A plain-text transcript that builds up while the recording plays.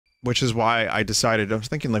which is why I decided, I was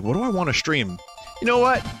thinking like, what do I want to stream? You know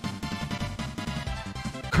what?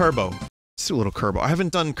 Kirbo. Let's do a little Kirbo. I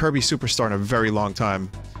haven't done Kirby Superstar in a very long time,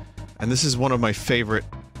 and this is one of my favorite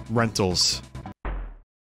rentals.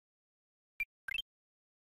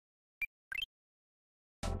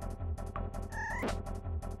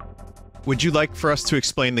 Would you like for us to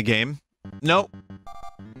explain the game? No.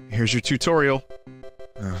 Here's your tutorial.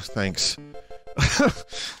 Oh, thanks.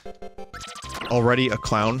 Already a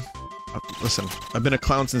clown? Listen, I've been a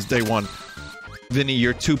clown since day one. Vinny,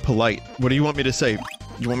 you're too polite. What do you want me to say?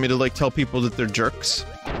 You want me to, like, tell people that they're jerks?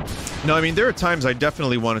 No, I mean, there are times I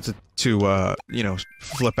definitely wanted to you know,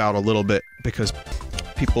 flip out a little bit, because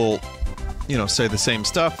people, you know, say the same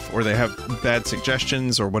stuff, or they have bad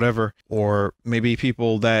suggestions, or whatever. Or maybe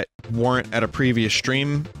people that weren't at a previous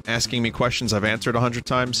stream asking me questions I've answered 100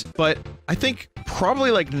 times. But I think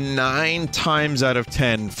probably like 9 times out of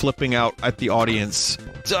 10, flipping out at the audience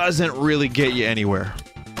doesn't really get you anywhere.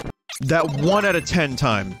 That 1 out of 10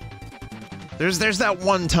 time. There's that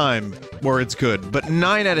one time where it's good, but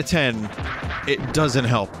 9 out of 10, it doesn't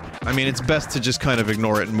help. I mean, it's best to just kind of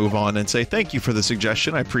ignore it and move on and say, thank you for the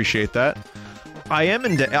suggestion, I appreciate that. I am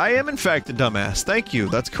in fact a dumbass, thank you,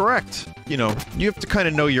 that's correct. You know, you have to kind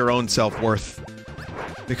of know your own self-worth.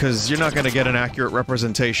 Because you're not gonna get an accurate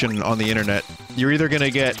representation on the internet. You're either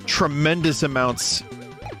gonna get tremendous amounts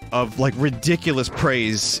of, like, ridiculous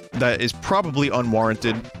praise that is probably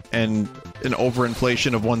unwarranted, and an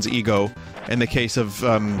overinflation of one's ego, in the case of,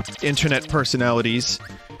 internet personalities,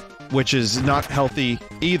 which is not healthy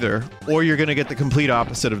either, or you're gonna get the complete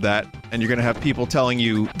opposite of that, and you're gonna have people telling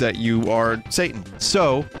you that you are Satan.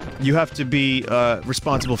 So, you have to be,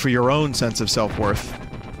 responsible for your own sense of self-worth,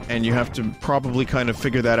 and you have to probably kind of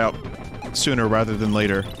figure that out sooner rather than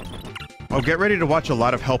later. Oh, get ready to watch a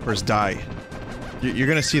lot of helpers die. You're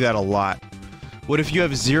gonna see that a lot. What if you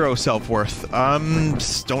have 0 self-worth?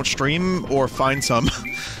 Don't stream, or find some.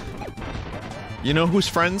 You know who's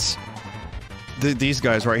friends? These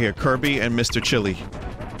guys right here, Kirby and Mr. Chili.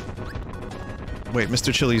 Wait,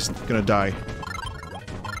 Mr. Chili's gonna die.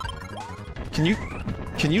 Can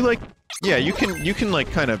you like... Yeah, you can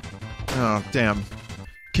like kind of... Oh, damn.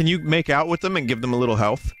 Can you make out with them and give them a little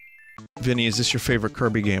health? Vinny, is this your favorite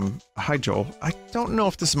Kirby game? Hi, Joel. I don't know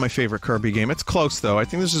if this is my favorite Kirby game. It's close, though. I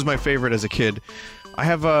think this is my favorite as a kid. I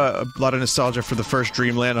have a lot of nostalgia for the first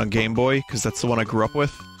Dreamland on Game Boy, because that's the one I grew up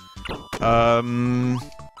with.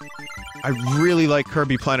 I really like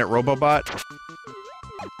Kirby Planet Robobot.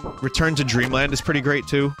 Return to Dreamland is pretty great,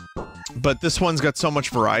 too. But this one's got so much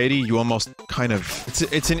variety, you almost kind of...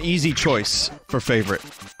 It's an easy choice for favorite.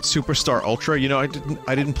 Superstar Ultra, you know, I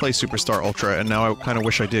didn't play Superstar Ultra, and now I kind of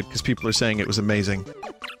wish I did, because people are saying it was amazing.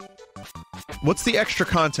 What's the extra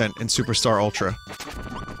content in Superstar Ultra?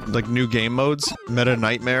 Like new game modes? Meta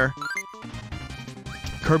Nightmare?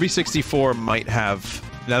 Kirby 64 might have...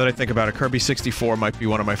 Now that I think about it, Kirby 64 might be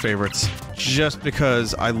one of my favorites. Just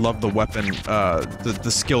because I love the weapon,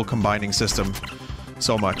 the skill combining system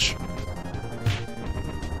so much.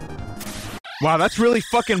 Wow, that's really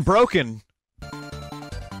fucking broken!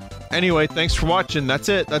 Anyway, thanks for watching, that's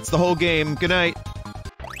it, that's the whole game, good night!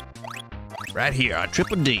 Right here on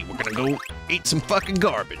Triple D, we're gonna go eat some fucking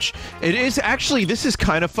garbage. It is actually, this is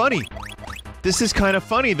kind of funny. This is kind of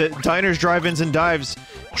funny that Diners, Drive-Ins, and Dives,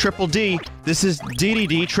 Triple D, this is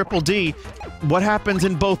DDD, Triple D. What happens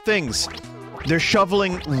in both things? They're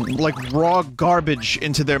shoveling, like, raw garbage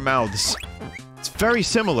into their mouths. It's very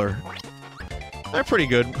similar. They're pretty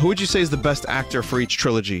good. Who would you say is the best actor for each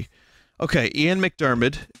trilogy? Okay, Ian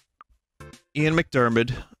McDiarmid,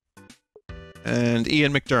 and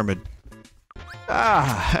Ian McDiarmid.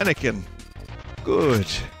 Ah, Anakin. Good.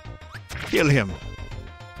 Kill him.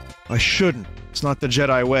 I shouldn't. It's not the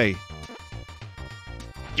Jedi way.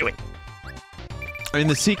 Do it. I mean,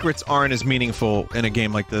 the secrets aren't as meaningful in a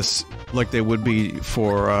game like this, like they would be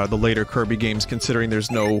for, the later Kirby games, considering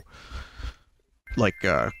there's no, like,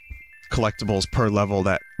 collectibles per level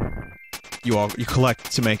that you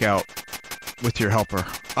collect to make out with your helper.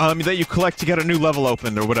 That you collect to get a new level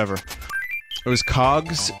opened, or whatever. It was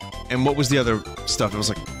cogs, and what was the other stuff? It was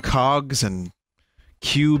like cogs and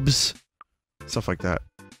cubes, stuff like that.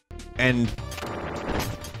 And...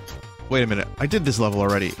 Wait a minute, I did this level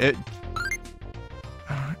already.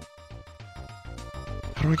 How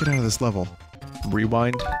do I get out of this level?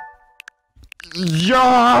 Rewind?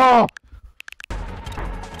 Yeah!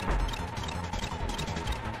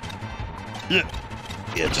 Yeah,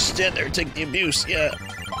 just stand there and take the abuse, yeah.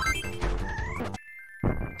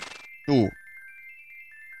 Ooh.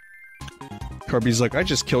 Kirby's like, I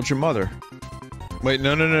just killed your mother. Wait,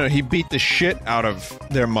 no, he beat the shit out of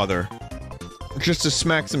their mother. Just to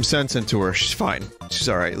smack some sense into her. She's fine. She's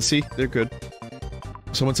alright. See? They're good.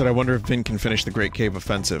 Someone said, I wonder if Vin can finish the Great Cave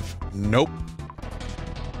Offensive. Nope.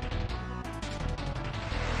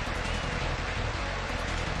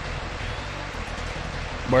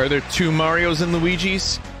 Why are there 2 Marios and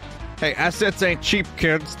Luigis? Hey, assets ain't cheap,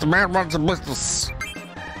 kids. The man runs a business.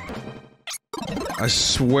 I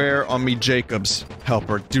swear on me, Jacobs,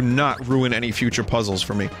 helper, do not ruin any future puzzles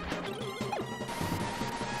for me.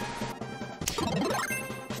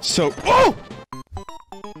 So, oh!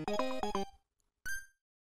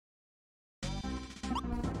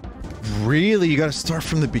 Really? You gotta start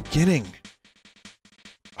from the beginning.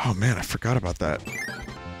 Oh man, I forgot about that.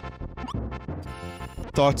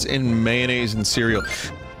 Thoughts in mayonnaise and cereal.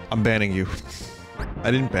 I'm banning you.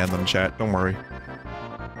 I didn't ban them, chat, don't worry.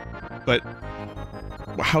 But...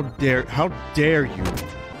 how dare you?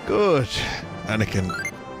 Good.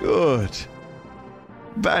 Anakin. Good.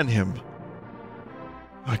 Ban him.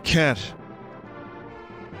 I can't.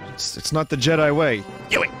 It's not the Jedi way.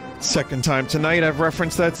 Second time tonight I've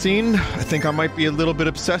referenced that scene. I think I might be a little bit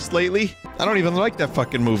obsessed lately. I don't even like that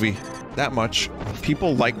fucking movie. That much.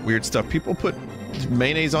 People like weird stuff. People put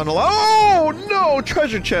mayonnaise on a lot- oh no!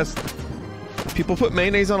 Treasure chest! People put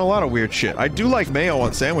mayonnaise on a lot of weird shit. I do like mayo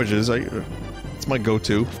on sandwiches. It's my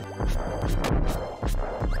go-to.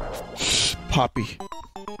 Poppy.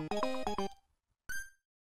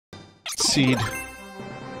 Seed.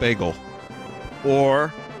 Bagel.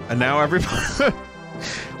 Or, and now everybody-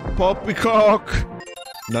 Poppycock!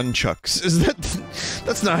 Nunchucks. Is that-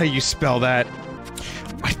 that's not how you spell that.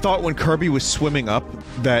 I thought when Kirby was swimming up,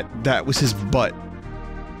 that was his butt.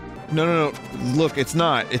 No, look, it's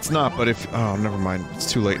not, but if- oh, never mind,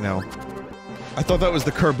 it's too late now. I thought that was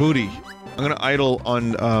the Kerbooty. I'm gonna idle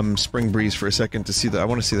on, Spring Breeze for a second to see I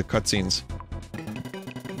wanna see the cutscenes.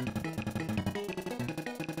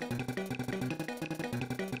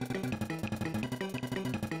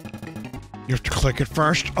 You have to click it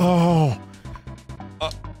first? Oh!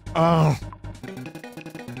 Oh!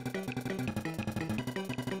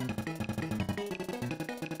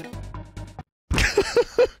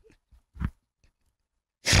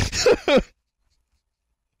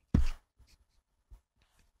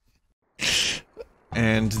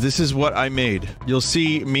 And this is what I made. You'll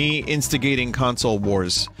see me instigating console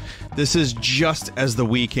wars. This is just as the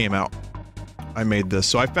Wii came out. I made this.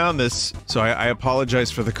 So I found this, so I apologize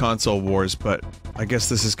for the console wars, but I guess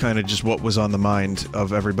this is kind of just what was on the mind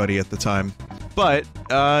of everybody at the time. But,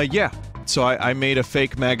 yeah. So I made a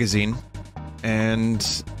fake magazine,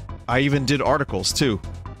 and I even did articles, too.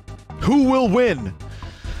 Who will win?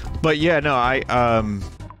 But yeah, no,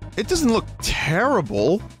 it doesn't look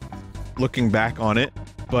terrible, looking back on it,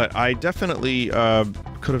 but I definitely,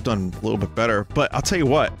 could have done a little bit better. But I'll tell you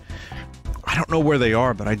what, I don't know where they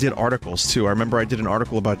are, but I did articles too. I remember I did an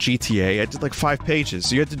article about GTA. I did like 5 pages.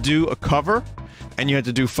 So you had to do a cover, and you had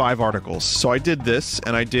to do 5 articles. So I did this,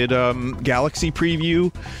 and I did, Galaxy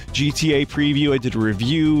preview, GTA preview, I did a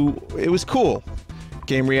review. It was cool.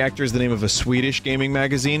 Game Reactor is the name of a Swedish gaming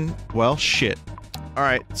magazine. Well, shit.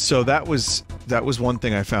 Alright, so that was one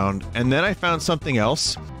thing I found. And then I found something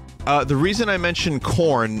else. The reason I mentioned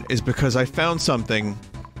corn is because I found something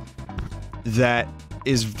that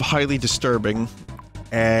is highly disturbing,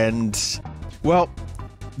 and, well,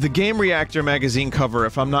 the Game Reactor magazine cover,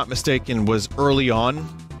 if I'm not mistaken, was early on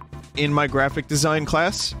in my graphic design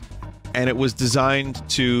class, and it was designed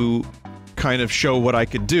to kind of show what I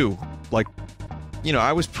could do. Like, you know,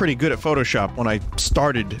 I was pretty good at Photoshop when I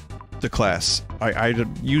started the class. I'd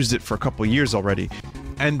used it for a couple years already.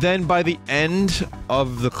 And then by the end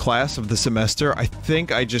of the class of the semester, I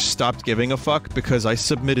think I just stopped giving a fuck because I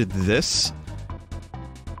submitted this.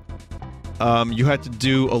 You had to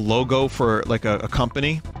do a logo for, like, a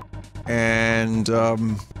company. And,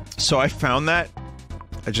 so I found that.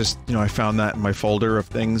 I found that in my folder of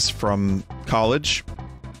things from college.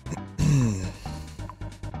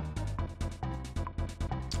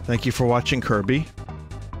 Thank you for watching, Kirby.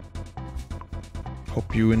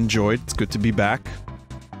 Hope you enjoyed. It's good to be back.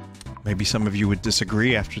 Maybe some of you would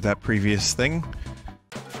disagree after that previous thing.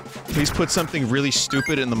 Please put something really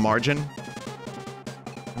stupid in the margin.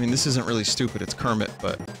 I mean, this isn't really stupid, it's Kermit,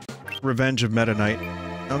 but... Revenge of Meta Knight.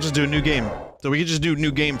 I'll just do a new game. So we could just do a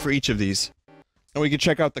new game for each of these. And we could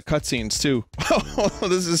check out the cutscenes, too. Oh,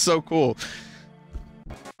 this is so cool.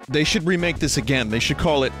 They should remake this again. They should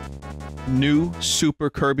call it New Super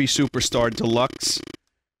Kirby Superstar Deluxe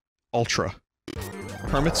Ultra.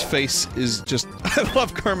 Kermit's face is just... I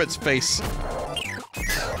love Kermit's face.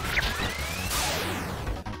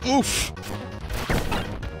 Oof.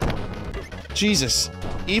 Jesus.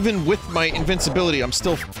 Even with my invincibility, I'm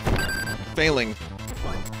still failing.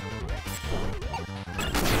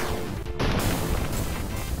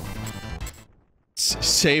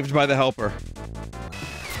 Saved by the helper.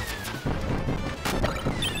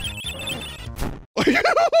 Are you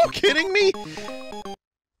kidding me?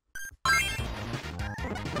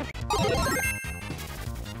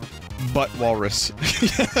 Butt walrus.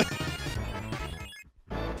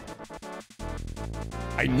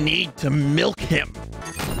 I need to milk him.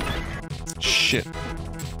 Shit.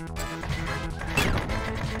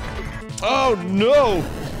 Oh no!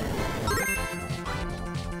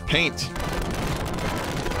 Paint.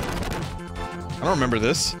 I don't remember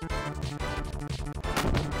this.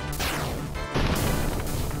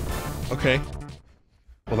 Okay.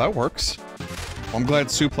 Well, that works. Well, I'm glad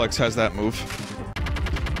Suplex has that move.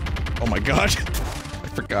 Oh my god. I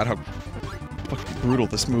forgot how fucking brutal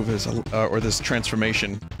this move is, or this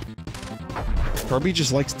transformation. Kirby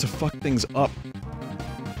just likes to fuck things up.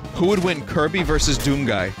 Who would win, Kirby versus Doom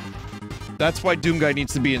Guy? That's why Doom Guy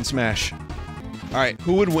needs to be in Smash. Alright,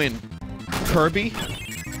 who would win? Kirby?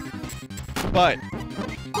 But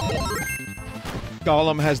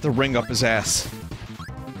Gollum has the ring up his ass.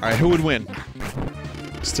 Alright, who would win?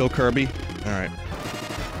 Still Kirby? Alright.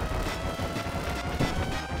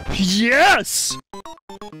 Yes!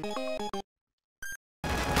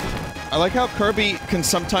 I like how Kirby can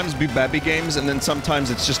sometimes be Babby games, and then sometimes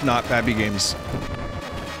it's just not Babby games.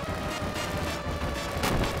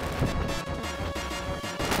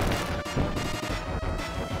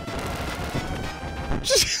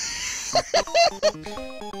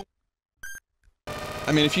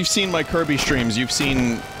 I mean, if you've seen my Kirby streams, you've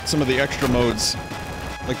seen some of the extra modes,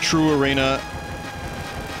 like True Arena,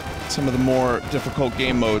 some of the more difficult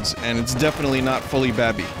game modes, and it's definitely not fully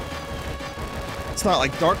Babby. It's not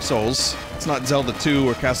like Dark Souls, it's not Zelda 2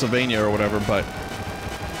 or Castlevania or whatever, but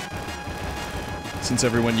since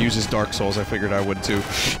everyone uses Dark Souls, I figured I would too.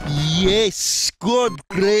 Yes! Good,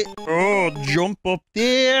 great! Oh, jump up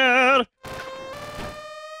there!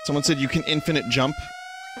 Someone said you can infinite jump.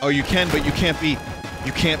 Oh, you can, but you can't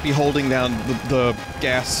be holding down the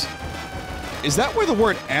gas. Is that where the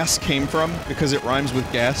word ass came from? Because it rhymes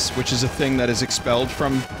with gas, which is a thing that is expelled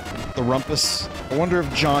from the rumpus? I wonder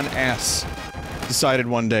if John Ass decided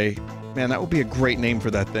one day, man, that would be a great name for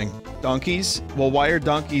that thing. Donkeys? Well, why are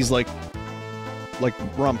donkeys like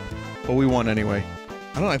rump? But we won anyway.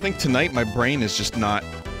 I don't know, I think tonight my brain is just not,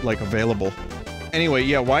 like, available. Anyway,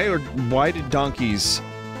 yeah, why did donkeys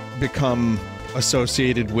become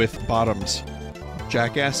associated with bottoms?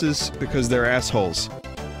 Jackasses? Because they're assholes.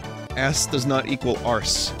 Ass does not equal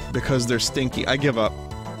arse, because they're stinky. I give up.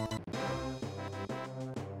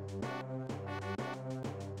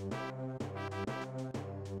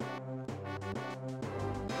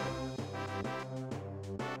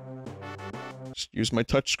 Just use my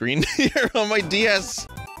touchscreen here on my DS!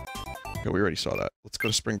 Okay, we already saw that. Let's go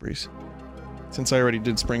to Spring Breeze. Since I already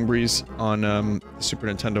did Spring Breeze on, the Super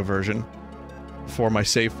Nintendo version, before my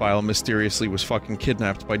save file mysteriously was fucking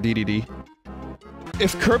kidnapped by DDD.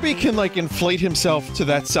 If Kirby can, like, inflate himself to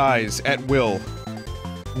that size at will,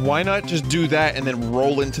 why not just do that and then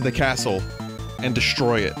roll into the castle and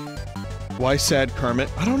destroy it? Why Sad Kermit?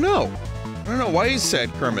 I don't know. I don't know. Why is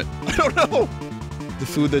Sad Kermit? I don't know! The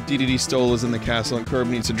food that DDD stole is in the castle and Kirby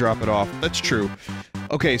needs to drop it off. That's true.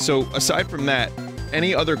 Okay, so aside from that,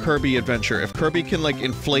 any other Kirby adventure, if Kirby can, like,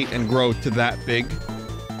 inflate and grow to that big,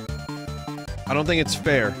 I don't think it's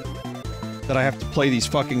fair that I have to play these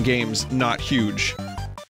fucking games not huge.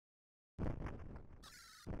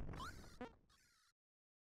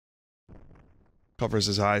 Covers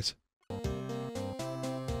his eyes.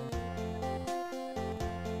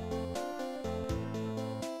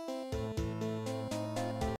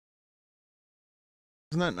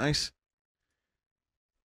 Isn't that nice?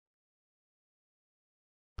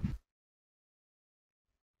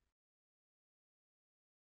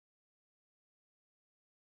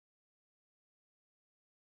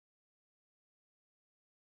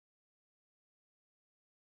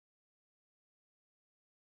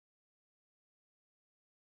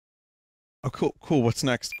 Oh, cool, cool. What's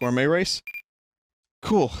next? Gourmet race?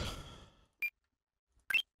 Cool.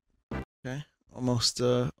 Okay. Almost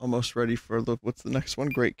ready for the, what's the next one?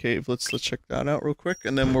 Great Cave. Let's check that out real quick,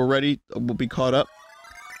 and then we're ready. We'll be caught up.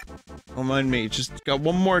 Don't mind me. Just got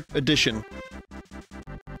one more addition.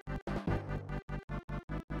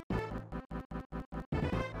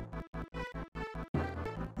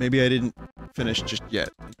 Maybe I didn't finish just yet.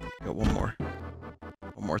 Got one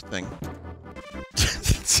more thing.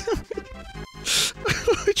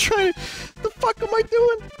 I'm trying. The fuck am I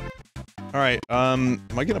doing? All right. Am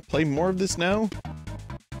I gonna play more of this now?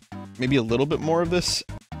 Maybe a little bit more of this.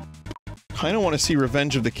 kinda wanna see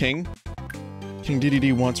Revenge of the King. King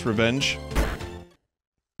DDD wants revenge.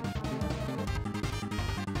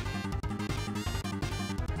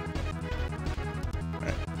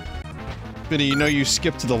 Alright. Vinny, you know you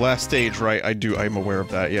skipped to the last stage, right? I do, I'm aware of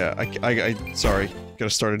that, yeah. Sorry. Gotta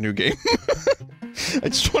start a new game. I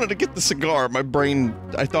just wanted to get the cigar. My brain,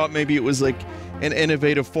 I thought maybe it was like an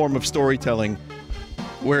innovative form of storytelling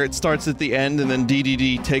where it starts at the end and then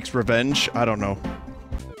DDD takes revenge. I don't know.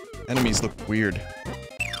 Enemies look weird.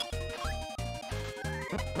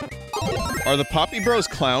 Are the Poppy Bros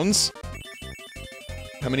clowns?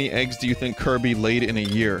 How many eggs do you think Kirby laid in a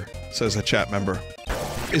year? Says a chat member.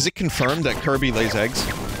 Is it confirmed that Kirby lays eggs?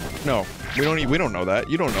 No. We don't know that.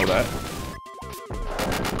 You don't know that.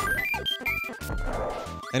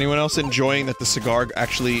 Anyone else enjoying that the cigar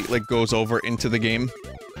actually, like, goes over into the game?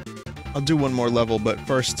 I'll do one more level, but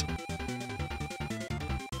first...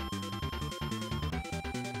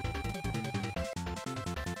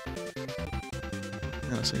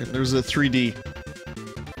 Hang on a second. There's a 3D.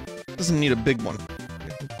 Doesn't need a big one.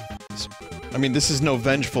 I mean, this is no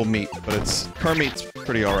vengeful meat, but it's... Kermit's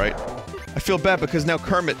pretty alright. I feel bad because now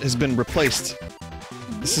Kermit has been replaced.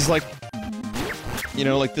 This is like... You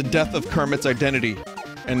know, like the death of Kermit's identity.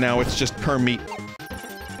 And now it's just Kermit.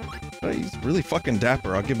 But he's really fucking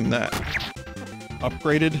dapper, I'll give him that.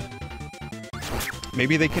 Upgraded?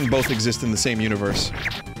 Maybe they can both exist in the same universe.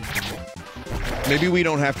 Maybe we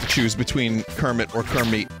don't have to choose between Kermit or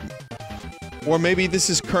Kermit. Or maybe this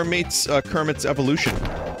is Kermit's evolution.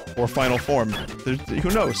 Or final form.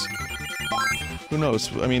 Who knows? Who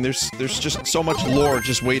knows? I mean, there's just so much lore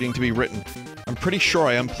just waiting to be written. I'm pretty sure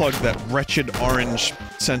I unplugged that wretched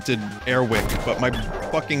orange-scented airwick, but my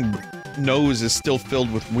fucking nose is still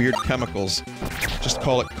filled with weird chemicals. Just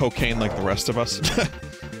call it cocaine like the rest of us.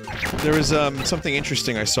 There was, something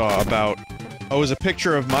interesting I saw about... Oh, it was a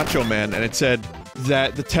picture of Macho Man, and it said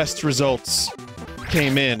that the test results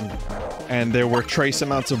came in, and there were trace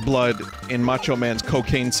amounts of blood in Macho Man's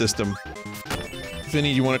cocaine system.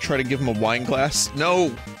 Vinny, you want to try to give him a wine glass?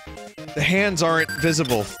 No! The hands aren't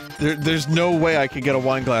visible. There's no way I could get a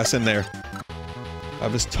wine glass in there.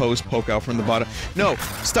 Have his toes poke out from the bottom. No!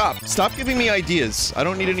 Stop! Stop giving me ideas! I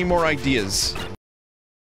don't need any more ideas.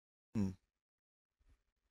 Ooh,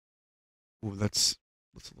 that's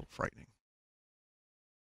a little frightening.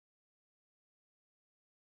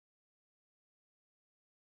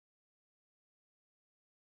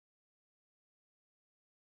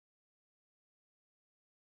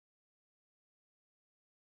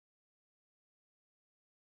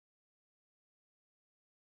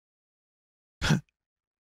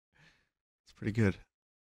 Pretty good.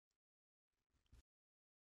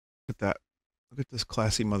 Look at that. Look at this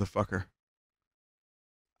classy motherfucker.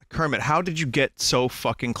 Kermit, how did you get so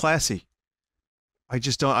fucking classy? I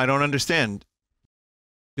don't understand.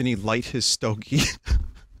 Vinny, light his stogie.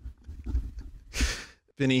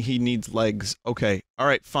 Vinny, he needs legs. Okay.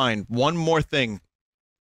 Alright, fine. One more thing.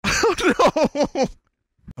 Oh no!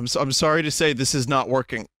 I'm sorry to say this is not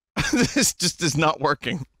working. This just is not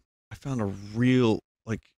working. I found a real,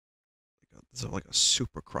 like... This is like a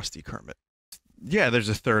super crusty Kermit. Yeah, there's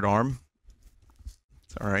a third arm.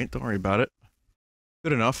 It's alright, don't worry about it.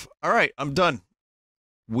 Good enough. Alright, I'm done.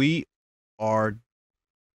 We are...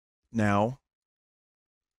 now...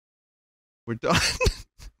 We're done.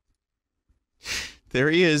 There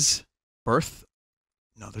he is. Birth?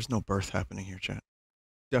 No, there's no birth happening here, chat.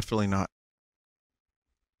 Definitely not.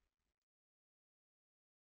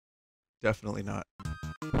 Definitely not.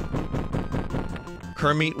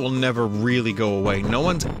 Kermit will never really go away. No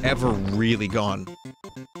one's ever really gone.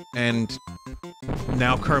 And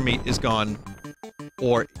now Kermit is gone.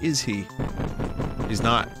 Or is he? He's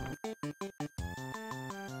not.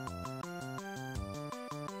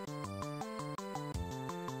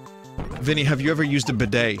 Vinny, have you ever used a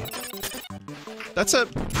bidet? That's a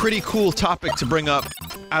pretty cool topic to bring up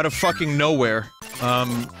out of fucking nowhere. How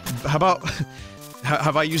about...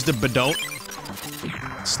 have I used a bidon?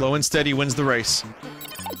 Slow and steady wins the race.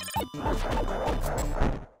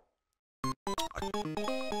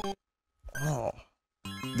 Oh.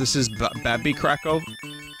 This is Babby Kracko?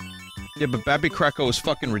 Yeah, but Babby Kracko is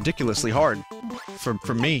fucking ridiculously hard.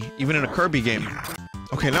 For me, even in a Kirby game.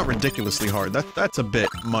 Okay, not ridiculously hard. That's a bit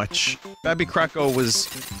much. Babby Kracko was,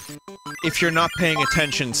 if you're not paying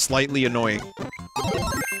attention, slightly annoying.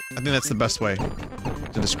 I think that's the best way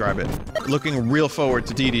to describe it. Looking real forward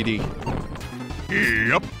to DDD.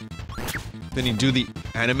 Yep. Then you do the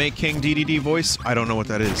Anime King DDD voice? I don't know what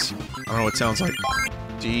that is. I don't know what it sounds like.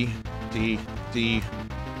 D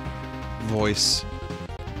voice.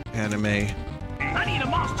 Anime I need a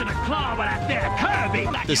monster to claw with that there Kirby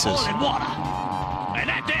like This is holy water. And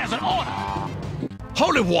that there's an order.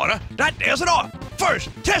 Holy water, that there's an order. First,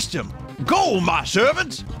 test him. Go, my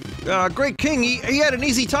servants. Great King, he had an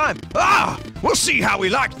easy time. We'll see how he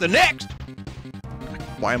likes the next.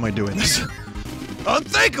 Why am I doing this?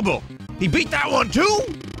 Unthinkable. He beat that one too?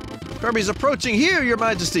 Kirby's approaching here, your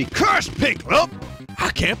majesty. Curse pig lump. I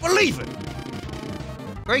can't believe it.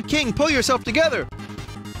 Great King, pull yourself together.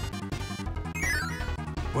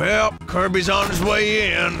 Well, Kirby's on his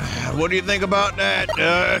way in. What do you think about that,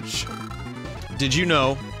 Dutch? Did you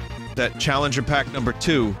know that Challenger Pack number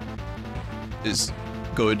 2 is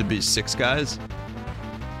going to be 6 guys?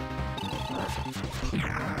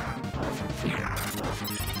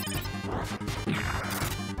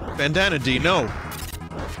 Bandana D, no.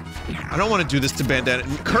 I don't want to do this to Bandana.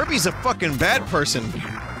 Kirby's a fucking bad person.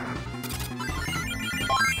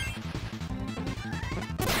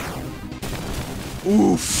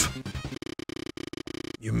 Oof.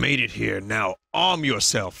 You made it here. Now arm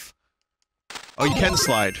yourself. Oh, you can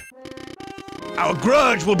slide. Our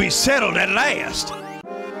grudge will be settled at last.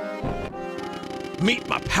 Meet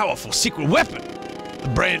my powerful secret weapon,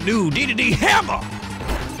 the brand new D&D hammer.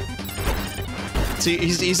 See,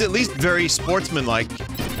 he's at least very sportsmanlike.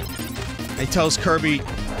 He tells Kirby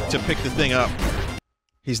to pick the thing up.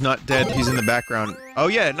 He's not dead, he's in the background. Oh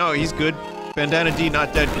yeah, no, he's good. Bandana D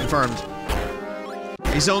not dead, confirmed.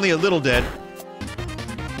 He's only a little dead.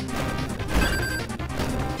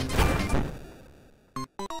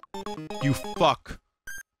 You fuck.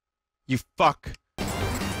 You fuck.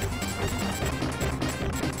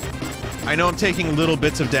 I know I'm taking little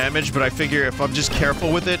bits of damage, but I figure if I'm just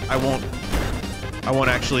careful with it, I won't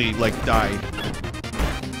actually, like, die.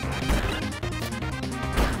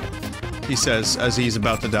 He says, as he's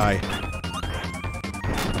about to die.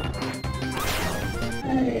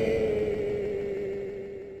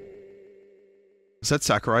 Is that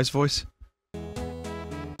Sakurai's voice?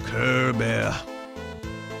 Kirby,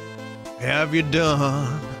 have you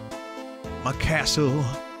done my castle?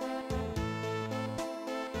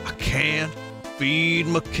 I can't feed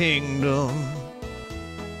my kingdom.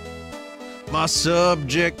 My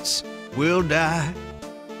subjects will die.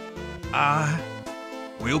 I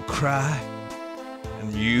will cry.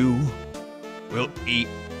 And you will eat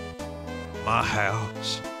my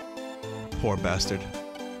house. Poor bastard.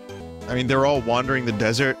 I mean, they're all wandering the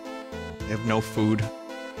desert. They have no food.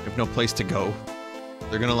 They have no place to go.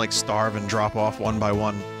 They're gonna, like, starve and drop off one by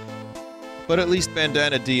one. But at least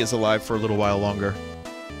Bandana D is alive for a little while longer.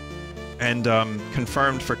 And,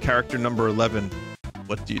 confirmed for character number 11.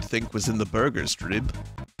 What do you think was in the burger, Strib?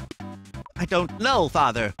 I don't know,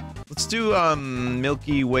 Father. Let's do,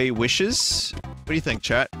 Milky Way wishes. What do you think,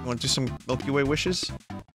 chat? You want to do some Milky Way wishes?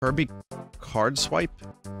 Kirby card swipe?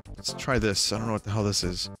 Let's try this. I don't know what the hell this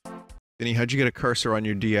is. Vinny, how'd you get a cursor on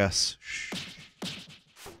your DS? Shh.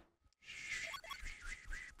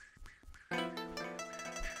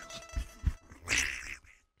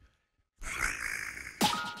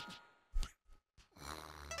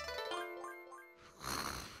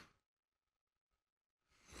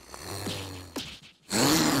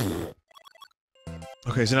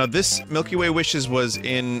 Okay, so now this Milky Way Wishes was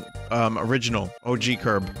in, original, OG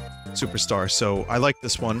Kirb Superstar, so I like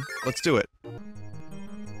this one. Let's do it.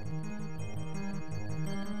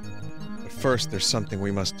 But first, there's something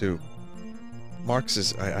we must do. Marx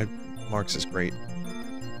is, Marx is great.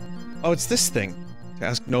 Oh, it's this thing. To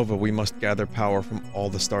ask Nova, we must gather power from all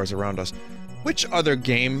the stars around us. Which other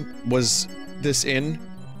game was this in?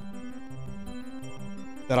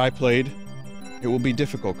 That I played? It will be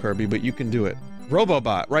difficult, Kirby, but you can do it.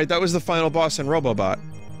 Robobot, right, that was the final boss in Robobot.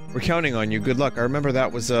 We're counting on you, good luck. I remember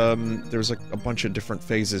that was, there was like a bunch of different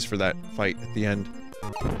phases for that fight at the end.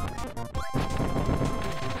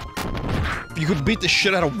 You could beat the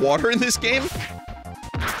shit out of water in this game?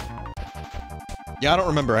 Yeah, I don't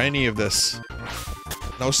remember any of this.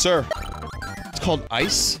 No, sir. It's called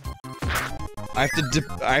Ice? I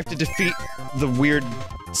have to defeat the weird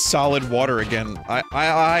solid water again.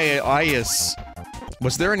 Ice.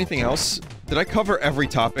 Was there anything else? Did I cover every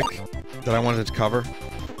topic that I wanted to cover?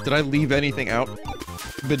 Did I leave anything out?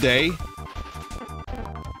 Bidet?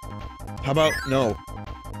 How about no?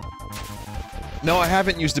 No, I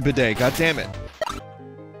haven't used a bidet, god damn it.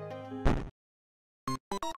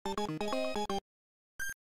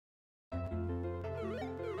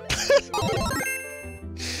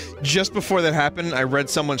 Just before that happened, I read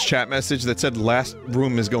someone's chat message that said last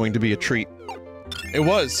room is going to be a treat. It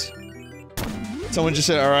was. Someone just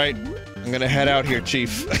said, alright, I'm gonna head out here,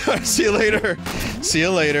 Chief. See you later. See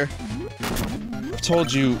you later. I've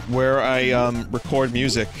told you where I record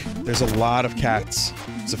music, there's a lot of cats.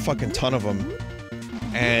 There's a fucking ton of them.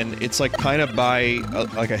 And it's like kind of by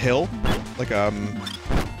like a hill, like a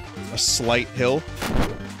slight hill.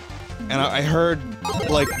 And I heard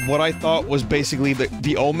like what I thought was basically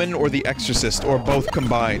the Omen or the Exorcist or both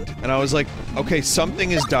combined. And I was like, okay,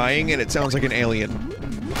 something is dying and it sounds like an alien.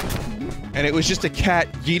 And it was just a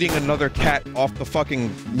cat yeeting another cat off the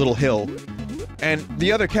fucking little hill. And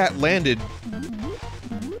the other cat landed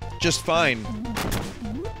just fine.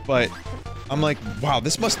 But I'm like, wow,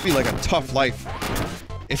 this must be like a tough life.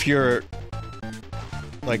 If you're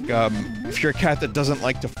like, if you're a cat that doesn't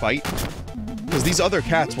like to fight. Because these other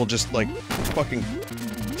cats will just, like, fucking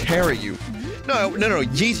tear at you. No,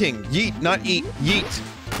 yeeting. Yeet, not eat. Yeet.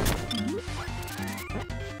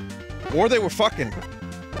 Or they were fucking.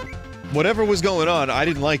 Whatever was going on, I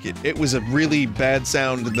didn't like it. It was a really bad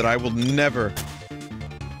sound that I will never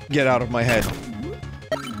get out of my head.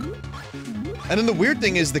 And then the weird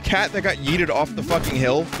thing is the cat that got yeeted off the fucking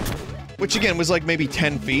hill, which again was like maybe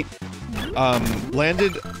 10 feet,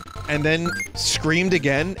 landed and then screamed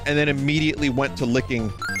again and then immediately went to licking.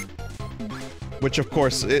 Which of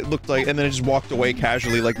course it looked like, and then it just walked away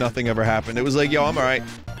casually like nothing ever happened. It was like, yo, I'm alright.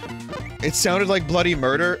 It sounded like bloody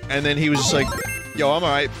murder, and then he was just like, yo, I'm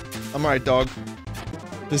alright, dog.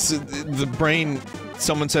 This is, the brain,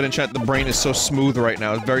 someone said in chat, the brain is so smooth right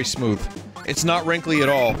now, it's very smooth. It's not wrinkly at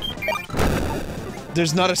all.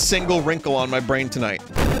 There's not a single wrinkle on my brain tonight.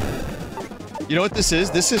 You know what this is?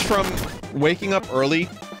 This is from waking up early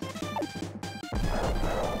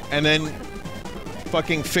and then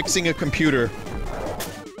fucking fixing a computer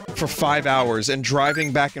for 5 hours and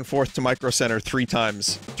driving back and forth to Micro Center 3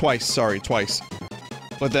 times. Twice.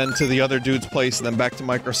 But then to the other dude's place, and then back to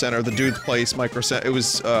Micro Center, the dude's place, Micro Center. It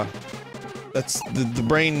was, that's, the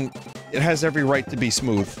brain, it has every right to be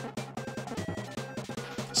smooth.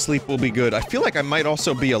 Sleep will be good. I feel like I might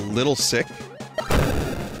also be a little sick. I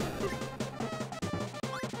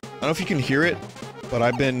don't know if you can hear it, but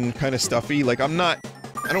I've been kind of stuffy. Like, I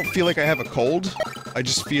don't feel like I have a cold. I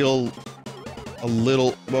just feel a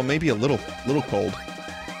little, well, maybe a little cold.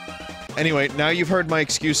 Anyway, now you've heard my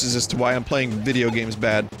excuses as to why I'm playing video games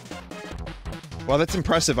bad. Wow, that's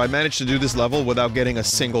impressive. I managed to do this level without getting a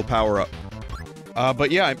single power-up. But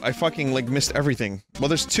yeah, I fucking, like, missed everything. Well,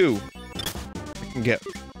 there's 2 I can get.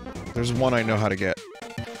 There's 1 I know how to get.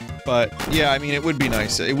 But, yeah, I mean, it would be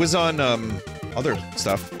nice. It was on, other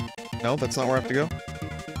stuff. No, that's not where I have to go.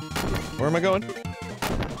 Where am I going?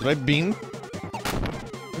 Did I beam?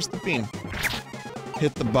 Where's the beam?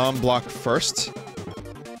 Hit the bomb block first.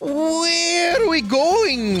 Where are we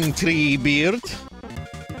going, Treebeard?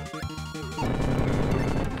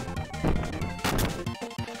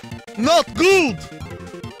 Not good!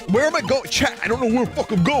 Where am I going? Chat, I don't know where the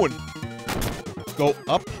fuck I'm going. Go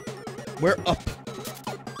up. Where up?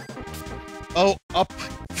 Oh, up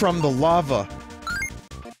from the lava.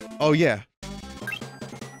 Oh, yeah.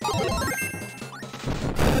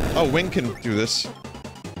 Oh, Wing can do this.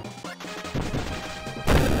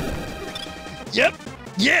 Yep.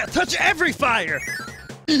 Yeah, touch every fire!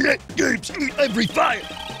 Eat every fire!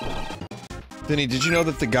 Vinny, did you know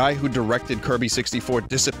that the guy who directed Kirby 64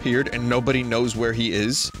 disappeared and nobody knows where he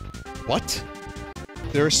is? What?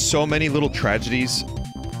 There are so many little tragedies,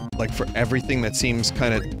 like for everything that seems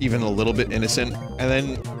kind of even a little bit innocent, and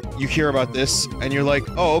then you hear about this, and you're like,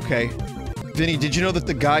 oh, okay. Vinny, did you know that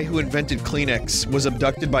the guy who invented Kleenex was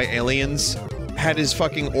abducted by aliens, had his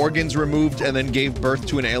fucking organs removed, and then gave birth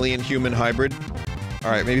to an alien-human hybrid?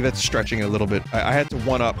 Alright, maybe that's stretching it a little bit. I had to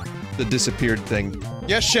one-up the disappeared thing.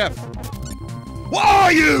 Yes, chef! What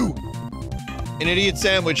are you? An idiot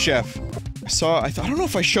sandwich, chef. I don't know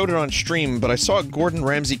if I showed it on stream, but I saw a Gordon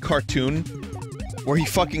Ramsay cartoon where he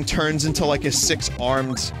fucking turns into like a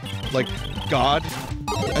 6-armed, like, god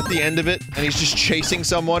at the end of it, and he's just chasing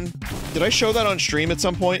someone. Did I show that on stream at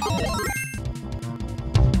some point?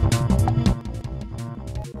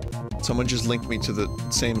 Someone just linked me to the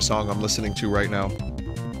same song I'm listening to right now.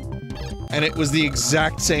 And it was the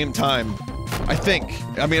exact same time. I think.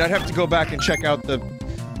 I mean, I'd have to go back and check out the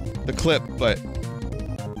clip, but...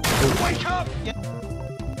 Wake up!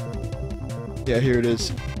 Yeah, here it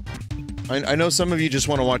is. I know some of you just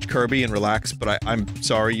want to watch Kirby and relax, but I'm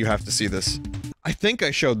sorry, you have to see this. I think I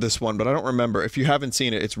showed this one, but I don't remember. If you haven't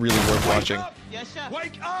seen it, it's really worth watching. Up. Yes, sir.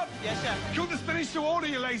 Wake up! Yes, sir. You'll just finish the order,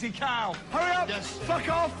 you lazy cow. Hurry up! Yes. Fuck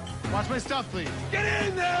off! Watch my stuff, please. Get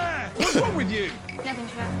in there! What's wrong with you? Nothing,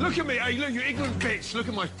 chef. Look at me. Hey, look, you ignorant bitch. Look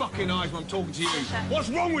at my fucking eyes when I'm talking to you. Yes, chef. What's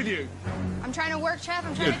wrong with you? I'm trying to work, chef.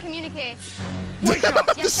 I'm trying to communicate. Wake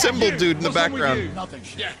up! The symbol dude in the What's wrong with background. you? Nothing.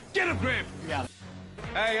 Yeah, get a grip. You got it.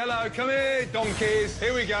 Hey, hello, come here, donkeys.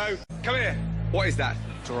 Here we go. Come here. What is that?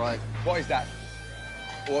 It's all right. What is that?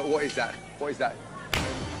 What is that? What is that?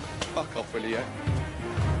 Fuck off, will you?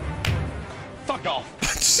 Fuck off.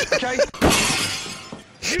 Okay?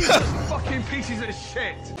 You fucking pieces of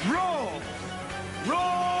shit. Raw!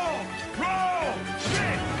 Raw! Raw!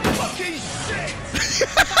 Shit! Fucking shit!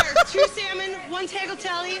 Fire 2 salmon, 1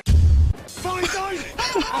 tagliatelle. Fine, don't!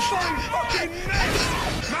 I'm fine fucking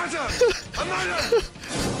mess! Madam!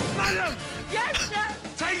 Madam! Yes,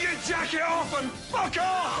 chef. Take your jacket off and fuck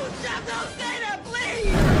off! Chef, don't say that,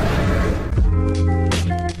 please.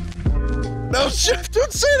 No, chef,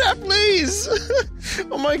 don't say that, please!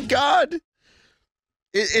 Oh my god.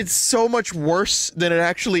 It's so much worse than it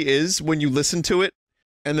actually is when you listen to it,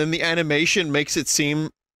 and then the animation makes it seem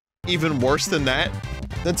even worse than that.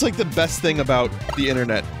 That's like the best thing about the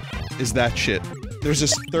internet, is that shit. There's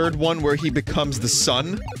this third one where he becomes the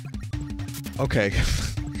sun. Okay.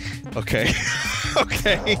 Okay.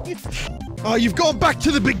 Okay. Oh, you've gone back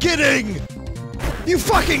to the beginning! You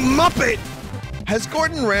fucking Muppet! Has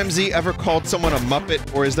Gordon Ramsay ever called someone a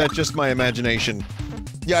Muppet, or is that just my imagination?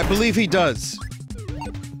 Yeah, I believe he does.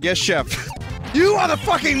 Yes, chef. You are the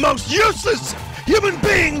fucking most useless human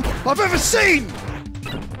being I've ever seen!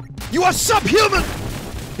 You are subhuman!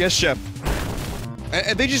 Yes, chef.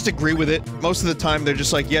 And they just agree with it. Most of the time, they're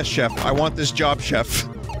just like, yes, chef, I want this job, chef.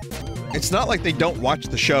 It's not like they don't watch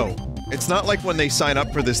the show. It's not like when they sign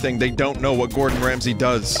up for this thing, they don't know what Gordon Ramsay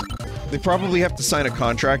does. They probably have to sign a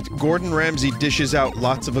contract. Gordon Ramsay dishes out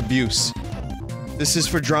lots of abuse. This is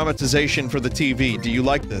for dramatization for the TV. Do you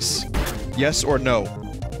like this? Yes or no?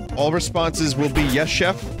 All responses will be yes,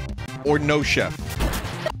 chef, or no, chef.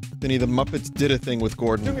 Vinny, the Muppets did a thing with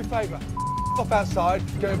Gordon. Do me a favour. Off outside,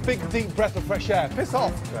 get a big deep breath of fresh air. Piss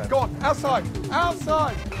off. Go on, outside.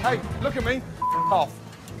 Outside. Hey, look at me. Off.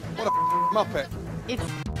 What a Muppet. It's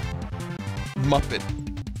Muppet.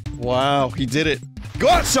 Wow, he did it. Go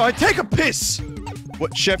outside, take a piss!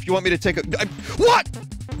 What, chef, you want me to take a- What?!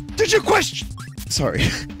 Did you question- Sorry.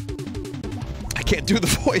 I can't do the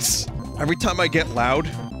voice. Every time I get loud,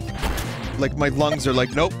 like my lungs are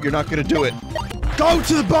like, nope, you're not gonna do it. Go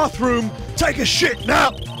to the bathroom, take a shit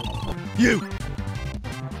now! You.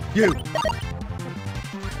 You.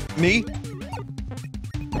 Me?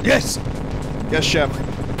 Yes! Yes, chef.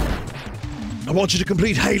 I want you to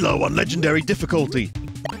complete Halo on Legendary difficulty.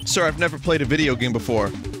 Sir, I've never played a video game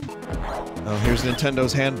before. Oh, here's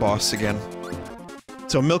Nintendo's hand boss again.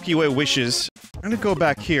 So, Milky Way wishes. I'm gonna go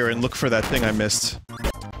back here and look for that thing I missed.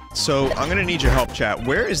 So, I'm gonna need your help, chat.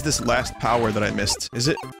 Where is this last power that I missed? Is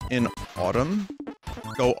it in autumn?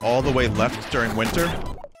 Go all the way left during winter?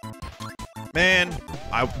 Man,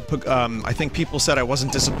 I think people said I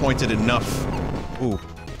wasn't disappointed enough. Ooh.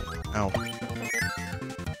 Ow.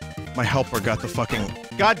 My helper got the fucking...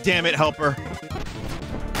 God damn it, helper!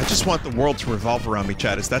 I just want the world to revolve around me,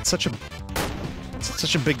 chat. Is that such a...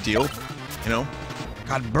 such a big deal? You know?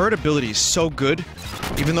 God, bird ability is so good,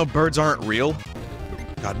 even though birds aren't real.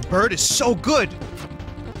 God, bird is so good!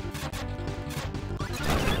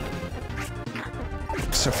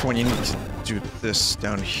 Except for when you need to do this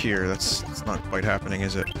down here. That's not quite happening,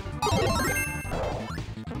 is it?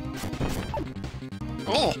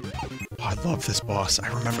 Oh! I love this boss. I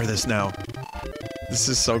remember this now. This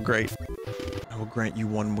is so great. I will grant you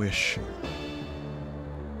one wish.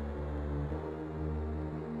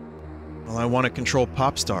 Well, I want to control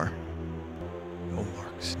Popstar. No,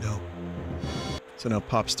 Marks, no. So now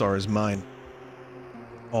Popstar is mine.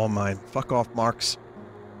 All mine. Fuck off, Marks.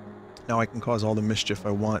 Now I can cause all the mischief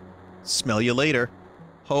I want. Smell you later.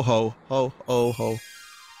 Ho ho, ho, ho, ho.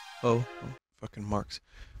 Ho, ho. Fucking Marks.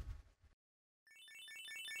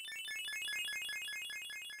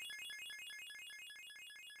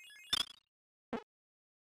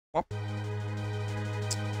 Oh.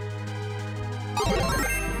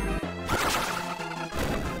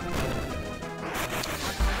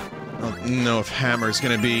 I don't know if Hammer's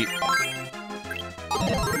gonna be...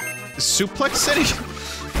 Suplex City?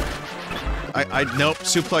 Nope,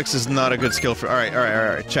 Suplex is not a good skill for-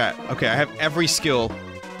 alright, chat. Okay, I have every skill.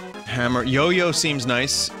 Hammer- Yo-Yo seems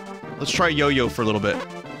nice. Let's try Yo-Yo for a little bit.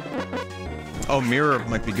 Oh, Mirror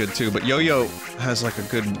might be good too, but Yo-Yo has like a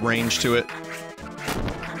good range to it.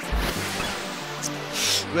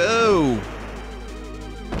 Whoa!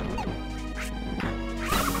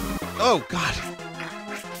 Oh, God.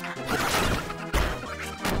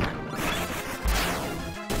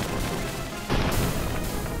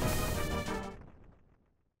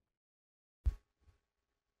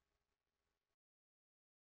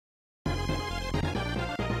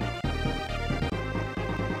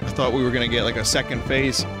 I thought we were gonna get like a second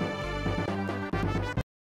phase.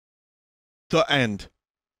 The end.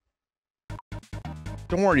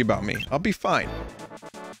 Don't worry about me. I'll be fine.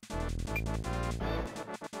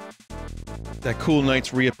 That cool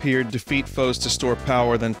knights reappeared, defeat foes to store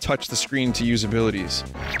power, then touch the screen to use abilities.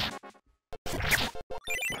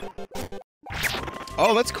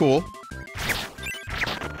 Oh, that's cool.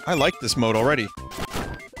 I like this mode already.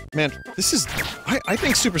 Man, this is... I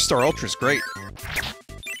think Superstar Ultra is great.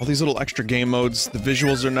 All these little extra game modes, the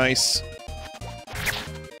visuals are nice.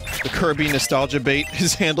 The Kirby nostalgia bait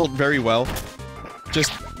is handled very well.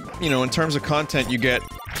 Just, you know, in terms of content, you get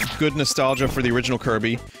good nostalgia for the original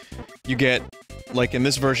Kirby. You get, like in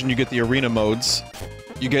this version, you get the arena modes.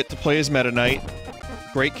 You get to play as Meta Knight.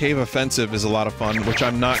 Great Cave Offensive is a lot of fun, which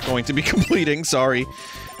I'm not going to be completing, sorry.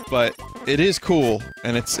 But it is cool,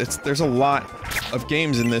 and there's a lot of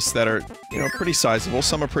games in this that are, you know, pretty sizable.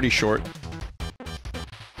 Some are pretty short.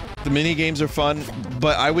 The mini-games are fun,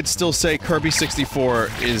 but I would still say Kirby 64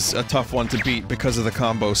 is a tough one to beat because of the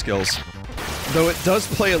combo skills. Though it does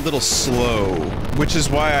play a little slow, which is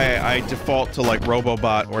why I default to like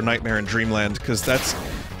Robobot or Nightmare in Dreamland, because that's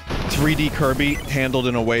 3D Kirby handled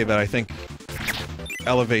in a way that I think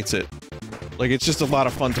elevates it. Like, it's just a lot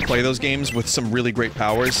of fun to play those games with some really great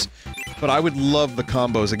powers, but I would love the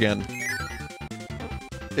combos again.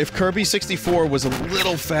 If Kirby 64 was a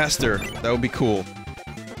little faster, that would be cool.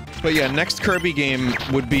 But yeah, next Kirby game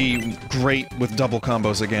would be great with double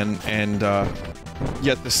combos again, and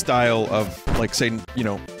yet the style of, like, say, you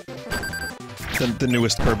know, the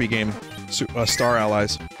newest Kirby game, Star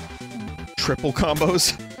Allies. Triple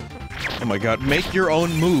combos? Oh my god, make your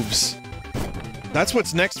own moves. That's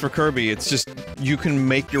what's next for Kirby, it's just, you can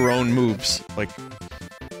make your own moves. Like,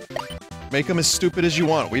 make them as stupid as you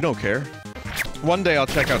want, we don't care. One day I'll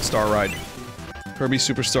check out Star Ride. Kirby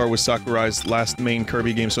Superstar was Sakurai's last main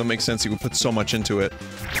Kirby game, so it makes sense he would put so much into it.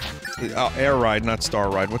 Air Ride, not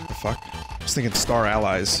Star Ride, what the fuck? I was thinking Star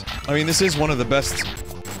Allies. I mean, this is one of the best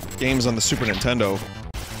games on the Super Nintendo.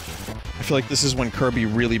 I feel like this is when Kirby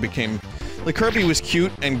really became... Like, Kirby was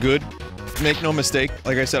cute and good, make no mistake.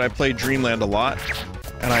 Like I said, I played Dreamland a lot,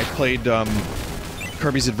 and I played,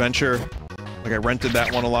 Kirby's Adventure. Like, I rented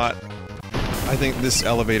that one a lot. I think this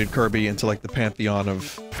elevated Kirby into, like, the pantheon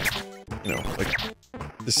of, you know, like,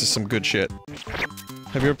 this is some good shit.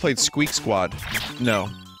 Have you ever played Squeak Squad? No.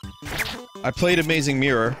 I played Amazing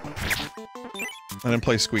Mirror. I didn't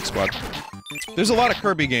play Squeak Squad. There's a lot of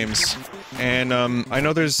Kirby games, and, I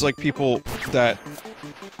know there's, like, people that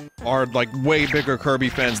are, like, way bigger Kirby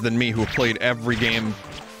fans than me who have played every game.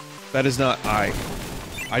 That is not I.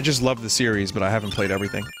 I just love the series, but I haven't played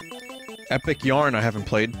everything. Epic Yarn I haven't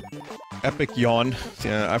played. Epic Yawn.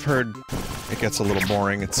 Yeah, I've heard it gets a little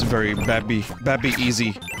boring. It's very Babby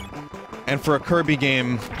easy. And for a Kirby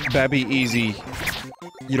game, Babby easy,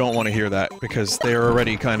 you don't want to hear that, because they're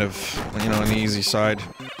already kind of, you know, on the easy side.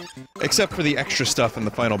 Except for the extra stuff and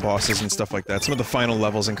the final bosses and stuff like that. Some of the final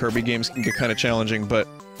levels in Kirby games can get kind of challenging, but...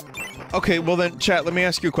 Okay, well then, chat, let me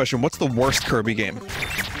ask you a question. What's the worst Kirby game?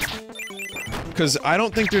 Because I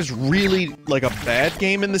don't think there's really, like, a bad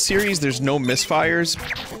game in the series. There's no misfires.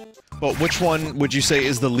 But which one would you say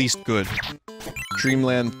is the least good?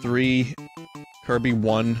 Dreamland 3, Kirby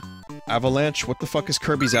 1, Avalanche? What the fuck is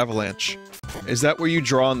Kirby's Avalanche? Is that where you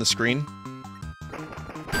draw on the screen?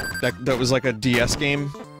 That was like a DS game?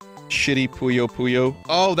 Shitty Puyo Puyo?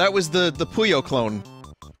 Oh, that was the Puyo clone.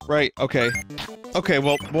 Right, okay. Okay,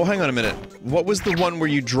 well, hang on a minute. What was the one where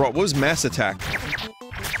you draw- what was Mass Attack?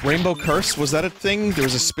 Rainbow Curse? Was that a thing? There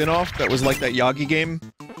was a spin-off that was like that Yagi game?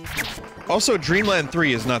 Also, Dreamland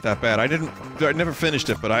 3 is not that bad. I never finished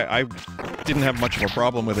it, but I didn't have much of a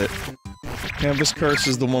problem with it. Canvas Curse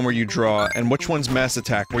is the one where you draw, and which one's Mass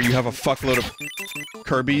Attack, where you have a fuckload of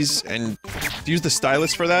Kirbys, and use the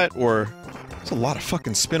stylus for that, or... There's a lot of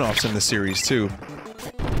fucking spin-offs in the series, too.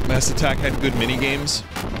 Mass Attack had good mini-games.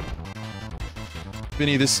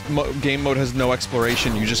 Vinny, this game mode has no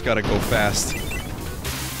exploration, you just gotta go fast.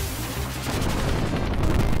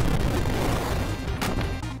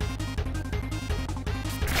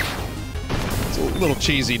 It's a little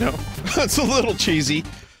cheesy, no? It's a little cheesy.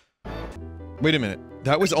 Wait a minute,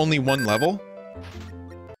 that was only one level?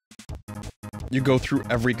 You go through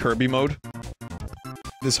every Kirby mode?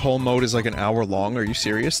 This whole mode is like an hour long, are you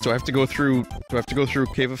serious? Do I have to go through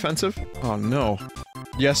Cave Offensive? Oh no.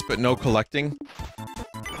 Yes, but no collecting.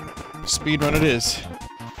 Speedrun it is.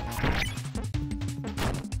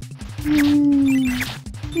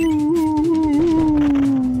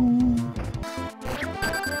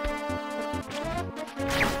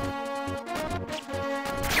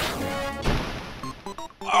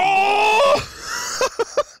 Oh!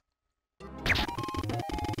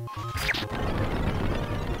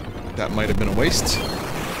 might have been a waste.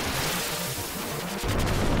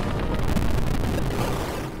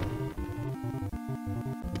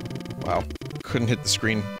 Wow. Couldn't hit the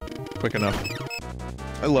screen quick enough.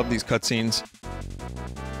 I love these cutscenes.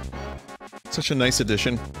 Such a nice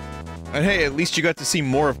addition. And hey, at least you got to see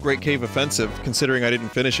more of Great Cave Offensive, considering I didn't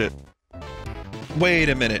finish it. Wait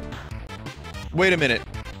a minute. Wait a minute.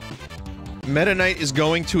 Meta Knight is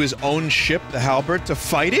going to his own ship, the Halberd, to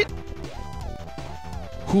fight it?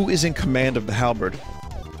 Who is in command of the Halberd?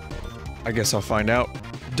 I guess I'll find out.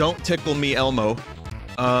 Don't tickle me, Elmo.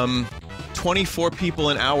 24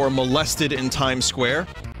 people an hour molested in Times Square.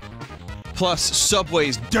 Plus,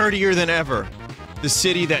 subways dirtier than ever. The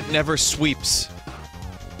city that never sweeps.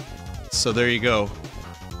 So there you go.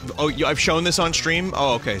 Oh, I've shown this on stream?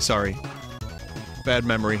 Oh, okay, sorry. Bad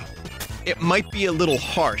memory. It might be a little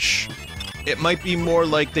harsh. It might be more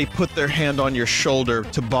like they put their hand on your shoulder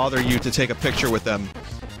to bother you to take a picture with them.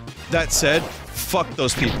 That said, fuck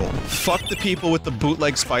those people. Fuck the people with the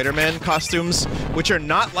bootleg Spider-Man costumes, which are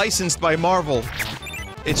not licensed by Marvel.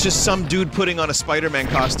 It's just some dude putting on a Spider-Man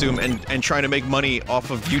costume and trying to make money off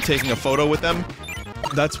of you taking a photo with them.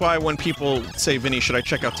 That's why when people say, Vinny, should I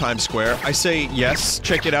check out Times Square? I say, yes,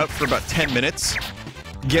 check it out for about 10 minutes.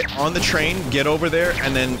 Get on the train, get over there,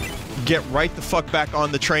 and then get right the fuck back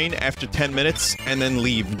on the train after 10 minutes, and then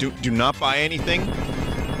leave. Do not buy anything.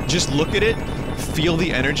 Just look at it, feel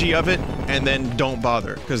the energy of it, and then don't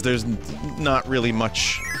bother, because there's not really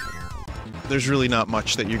much... There's really not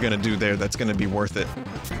much that you're gonna do there that's gonna be worth it.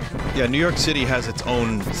 Yeah, New York City has its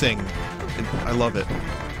own thing. I love it.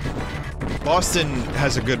 Boston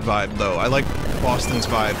has a good vibe, though. I like Boston's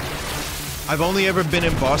vibe. I've only ever been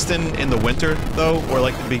in Boston in the winter, though, or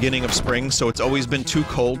like the beginning of spring, so it's always been too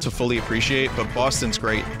cold to fully appreciate, but Boston's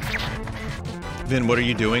great. Vin, what are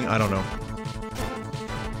you doing? I don't know.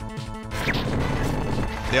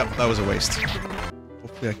 Yep, that was a waste.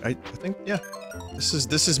 Hopefully I think, yeah.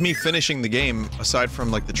 This is me finishing the game, aside from,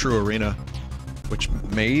 like, the True Arena. Which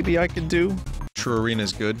maybe I could do? True Arena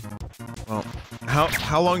is good. Well,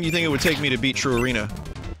 how long do you think it would take me to beat True Arena?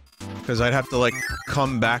 Because I'd have to, like,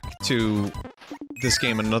 come back to this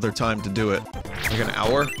game another time to do it. Like an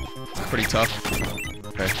hour? It's pretty tough.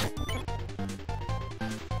 Okay.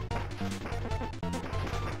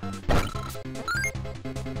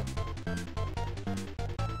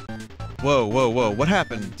 Whoa, whoa, whoa, what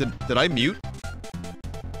happened? Did I mute?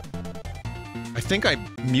 I think I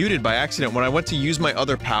muted by accident. When I went to use my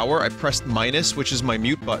other power, I pressed minus, which is my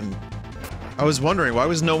mute button. I was wondering, why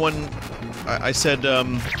was no one... I said,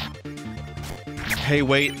 hey,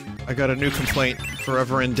 wait, I got a new complaint.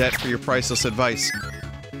 Forever in debt for your priceless advice.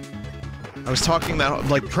 I was talking that,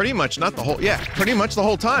 like, pretty much, not the whole... Yeah, pretty much the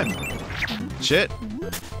whole time. Shit.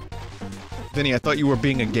 Vinny, I thought you were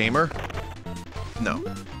being a gamer? No.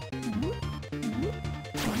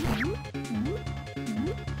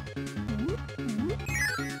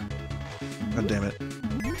 God damn it.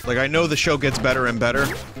 Like, I know the show gets better and better.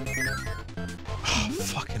 Oh,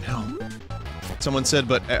 fucking hell. Someone said,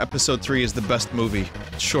 but episode 3 is the best movie.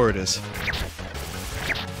 Sure it is.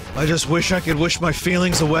 I just wish I could wish my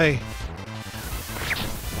feelings away.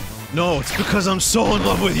 No, it's because I'm so in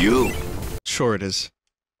love with you! Sure it is.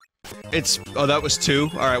 It's- oh, that was 2?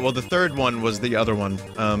 Alright, well the third one was the other one.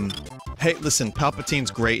 Hey, listen,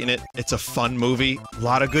 Palpatine's great in it. It's a fun movie. A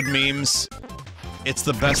lot of good memes. It's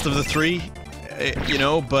the best of the 3, you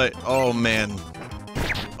know, but oh man.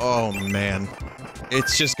 Oh man.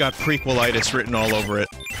 It's just got prequelitis written all over it.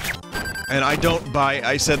 And I don't buy-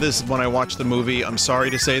 I said this when I watched the movie, I'm sorry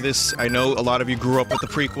to say this, I know a lot of you grew up with the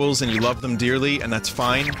prequels and you love them dearly, and that's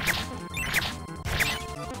fine.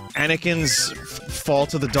 Anakin's fall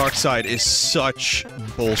to the dark side is such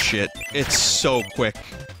bullshit. It's so quick.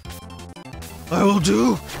 I will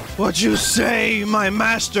do what you say, my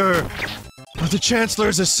master! But the Chancellor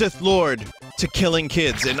is a Sith Lord to killing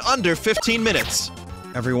kids in under 15 minutes.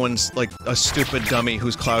 Everyone's like a stupid dummy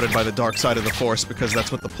who's clouded by the dark side of the Force because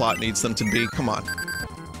that's what the plot needs them to be. Come on.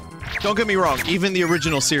 Don't get me wrong, even the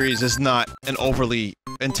original series is not an overly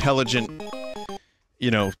intelligent,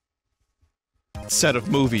 you know, set of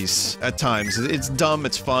movies at times. It's dumb,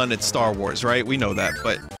 it's fun, it's Star Wars, right? We know that,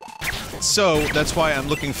 but... So, that's why I'm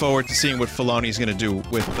looking forward to seeing what Filoni's gonna do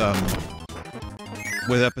with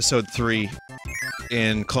Episode 3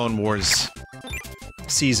 in Clone Wars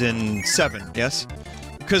Season 7, yes?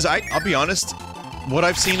 Because I'll be honest, what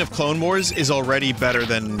I've seen of Clone Wars is already better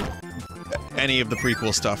than any of the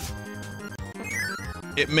prequel stuff.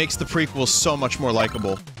 It makes the prequels so much more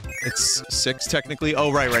likable. It's 6, technically?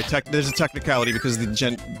 Oh, right. There's a technicality because the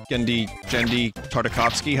Genndy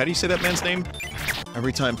Tartakovsky, how do you say that man's name?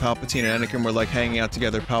 Every time Palpatine and Anakin were, like, hanging out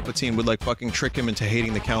together, Palpatine would, like, fucking trick him into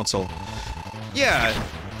hating the Council. Yeah.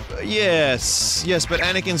 Yes. Yes, but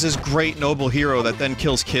Anakin's this great, noble hero that then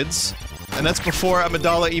kills kids. And that's before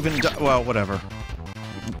Amidala even well, whatever.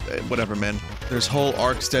 Whatever, man. There's whole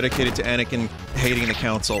arcs dedicated to Anakin hating the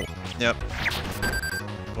Council. Yep.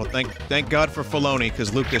 Well, thank God for Filoni,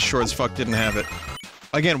 because Lucas sure as fuck didn't have it.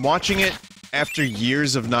 Again, watching it after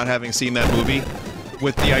years of not having seen that movie,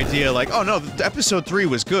 with the idea like, oh no, episode 3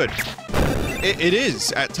 was good. It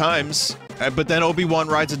is, at times, but then Obi-Wan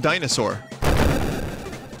rides a dinosaur.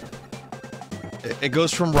 It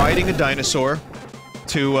goes from riding a dinosaur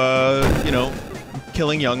to, you know,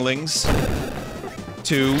 killing younglings,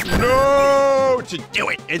 to no, to do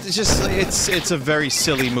it. It's just, it's a very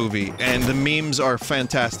silly movie, and the memes are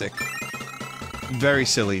fantastic. Very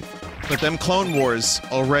silly. But them Clone Wars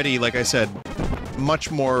already, like I said, much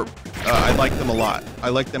more, I like them a lot. I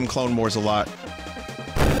like them Clone Wars a lot.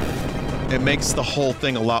 It makes the whole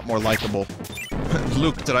thing a lot more likable.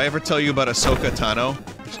 Luke, did I ever tell you about Ahsoka Tano?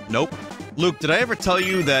 Nope. Luke, did I ever tell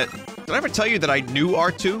you that I knew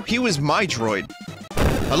R2? He was my droid.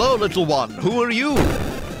 Hello, little one. Who are you?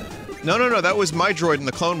 No, that was my droid in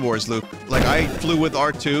the Clone Wars, Luke. Like, I flew with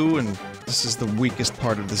R2, and this is the weakest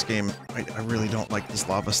part of this game. I really don't like this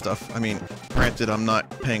lava stuff. I mean, granted, I'm not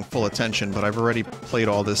paying full attention, but I've already played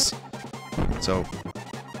all this. So,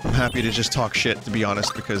 I'm happy to just talk shit, to be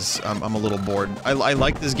honest, because I'm a little bored. I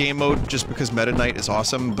like this game mode just because Meta Knight is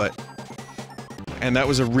awesome, but... And that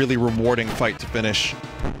was a really rewarding fight to finish.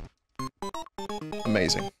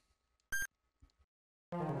 Amazing.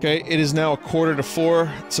 Okay, it is now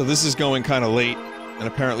 3:45, so this is going kinda late, and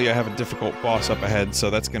apparently I have a difficult boss up ahead, so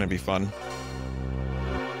that's gonna be fun.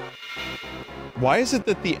 Why is it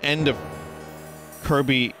that the end of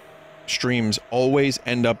Kirby streams always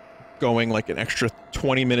end up going like an extra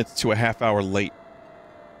 20 minutes to a half hour late?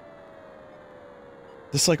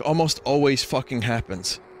 This like almost always fucking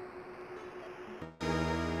happens.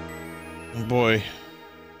 Oh boy.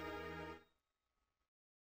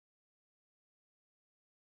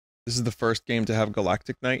 This is the first game to have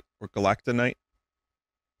Galactic Night, or Galacta Night.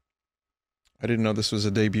 I didn't know this was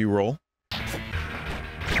a debut role.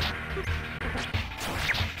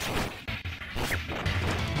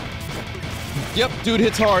 Yep, dude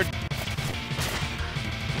hits hard.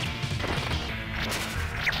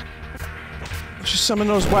 Let's just summon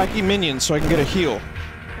those wacky minions so I can get a heal.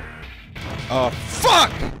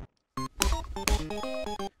 Fuck!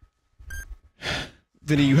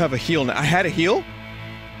 Vinny, you have a heal now. I had a heal?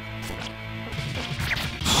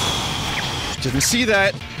 Didn't see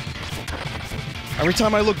that. Every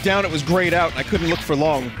time I looked down, it was grayed out, and I couldn't look for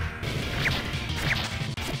long.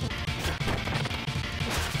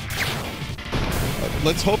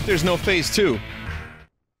 Let's hope there's no phase 2.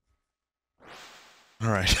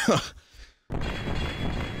 Alright.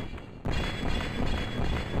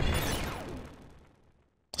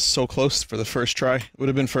 So close for the first try. Would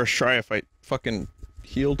have been first try if I fucking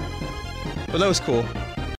healed. But that was cool.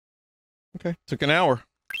 Okay, took an hour.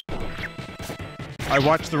 I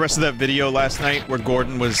watched the rest of that video last night where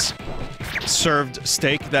Gordon was served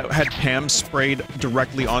steak that had Pam sprayed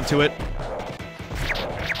directly onto it.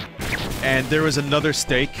 And there was another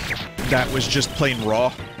steak that was just plain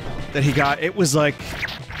raw that he got. It was like,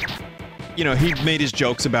 you know, he made his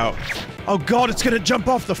jokes about, oh god, it's gonna jump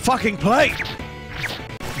off the fucking plate!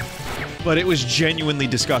 But it was genuinely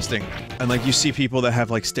disgusting. And like, you see people that have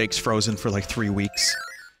like steaks frozen for like 3 weeks.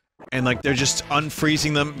 And like, they're just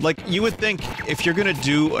unfreezing them. Like, you would think if you're gonna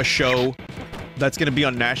do a show that's gonna be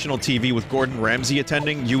on national TV with Gordon Ramsay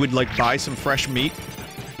attending, you would like buy some fresh meat.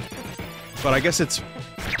 But I guess it's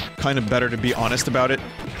kind of better to be honest about it,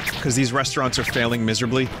 because these restaurants are failing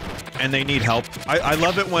miserably, and they need help. I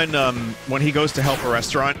love it when he goes to help a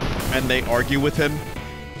restaurant, and they argue with him,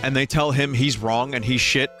 and they tell him he's wrong and he's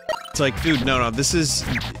shit. It's like, dude, no, this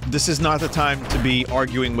is not the time to be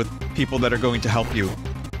arguing with people that are going to help you.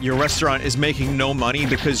 Your restaurant is making no money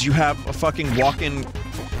because you have a fucking walk-in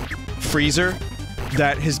freezer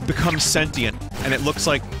that has become sentient, and it looks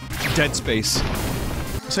like Dead Space.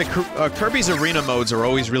 It's like, Kirby's arena modes are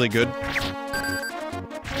always really good.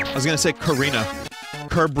 I was gonna say Karina.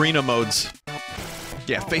 Kirbrina modes.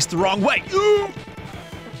 Yeah, face the wrong way! Ooh!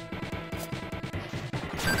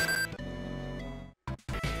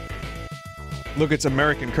 Look, it's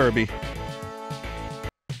American Kirby.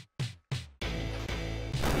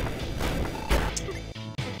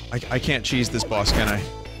 I can't cheese this boss, can I?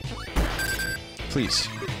 Please.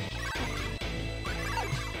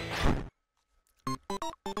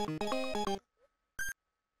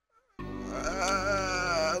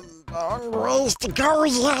 Long ways to go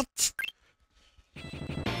yet.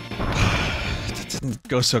 Doesn't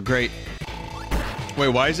go so great. Wait,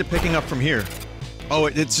 why is it picking up from here? Oh,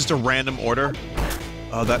 it's just a random order?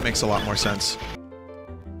 Oh, that makes a lot more sense.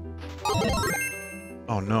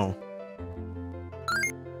 Oh no.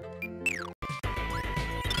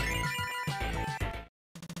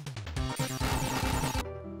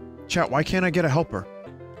 Chat, why can't I get a helper?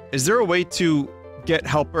 Is there a way to get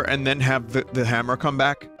helper and then have the hammer come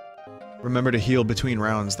back? Remember to heal between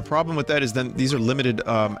rounds. The problem with that is then these are limited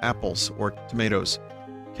apples or tomatoes.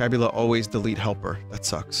 Cabula always delete helper. That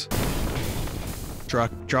sucks.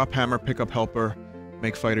 Drop hammer, pick up helper,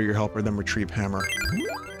 make fighter your helper, then retrieve hammer.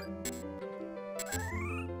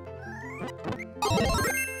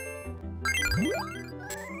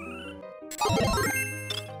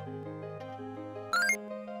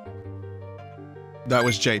 That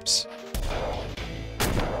was Japes.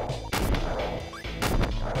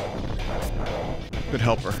 Good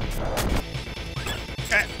helper.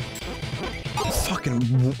 Fucking...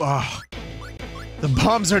 The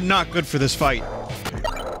bombs are not good for this fight.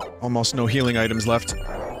 Okay. Almost no healing items left.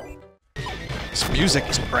 This music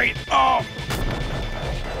is great. Oh!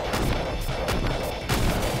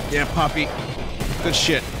 Yeah, Poppy. Good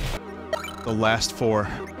shit. The last 4.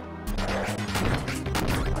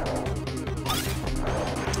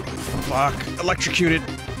 Fuck. Electrocuted.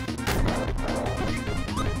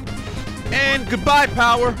 And goodbye,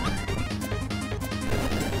 power!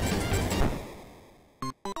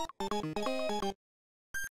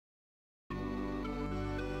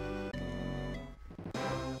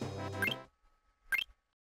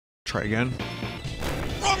 Try again.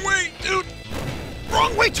 Wrong way, dude!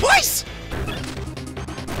 Wrong way twice!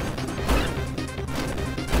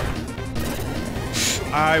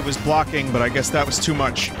 I was blocking, but I guess that was too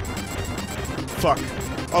much. Fuck.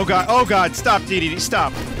 Oh god, stop, DDD,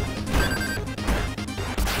 stop.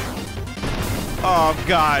 Oh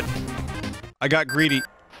god. I got greedy.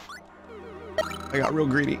 I got real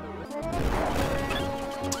greedy.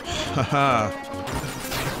 Haha.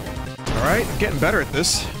 Alright, getting better at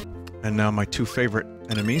this. And now my 2 favorite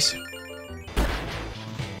enemies.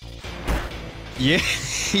 Yeah!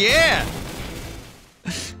 Yeah!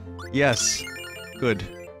 Yes. Good.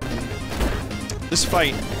 This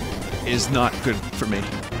fight is not good for me.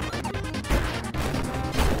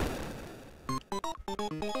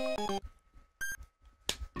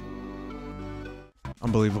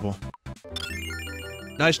 Unbelievable.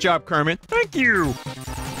 Nice job, Kermit. Thank you!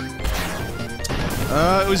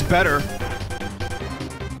 It was better.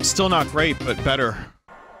 Still not great, but better.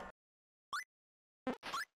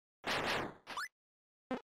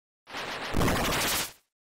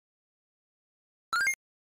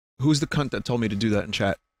 Who's the cunt that told me to do that in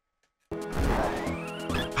chat?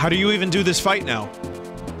 How do you even do this fight now?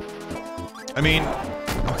 I mean,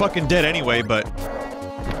 I'm fucking dead anyway, but...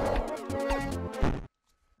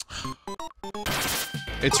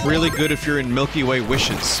 It's really good if you're in Milky Way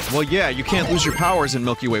Wishes. Well, yeah, you can't lose your powers in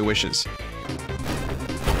Milky Way Wishes.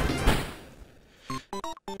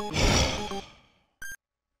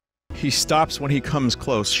 He stops when he comes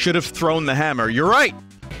close. Should have thrown the hammer. You're right!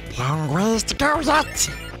 Long ways to go yet!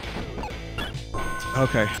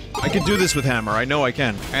 Okay. I could do this with hammer. I know I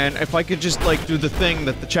can. And if I could just, like, do the thing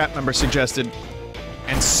that the chat member suggested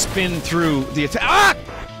and spin through the attack— ah!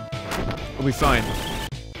 We'll be fine.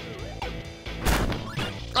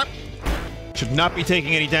 Should not be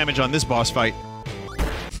taking any damage on this boss fight.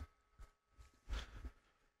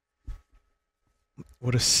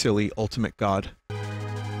 What a silly ultimate god.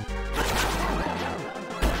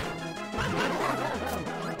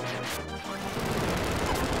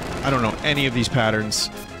 I don't know any of these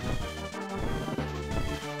patterns.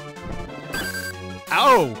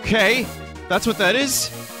 Okay! That's what that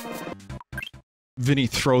is? Vinny,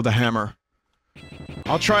 throw the hammer.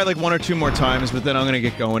 I'll try like 1 or 2 more times, but then I'm gonna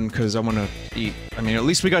get going, because I wanna eat. I mean, at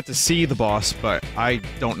least we got to see the boss, but I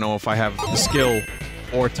don't know if I have the skill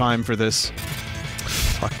or time for this.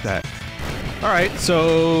 Fuck that. Alright,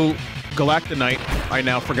 so... Galactonite, I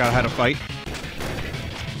now forgot how to fight.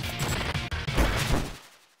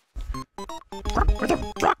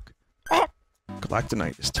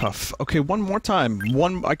 Galactonite is tough. Okay, one more time.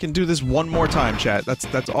 I can do this one more time, chat.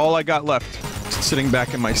 That's all I got left. Just sitting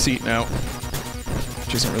back in my seat now.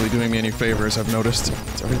 Which isn't really doing me any favors, I've noticed.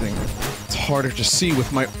 It's everything. It's harder to see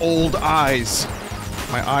with my old eyes.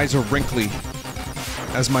 My eyes are wrinkly.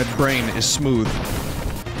 As my brain is smooth.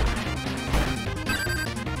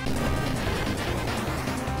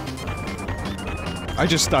 I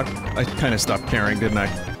kinda stopped caring, didn't I?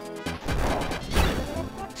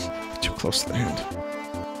 Too close to the hand.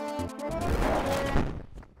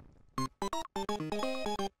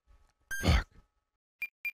 Fuck.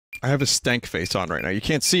 I have a stank face on right now. You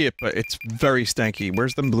can't see it, but it's very stanky.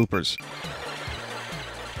 Where's them bloopers?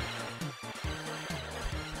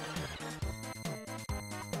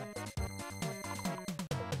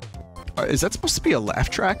 Is that supposed to be a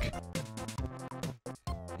laugh track?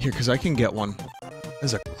 Here, because I can get one.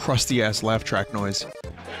 There's a crusty-ass laugh track noise.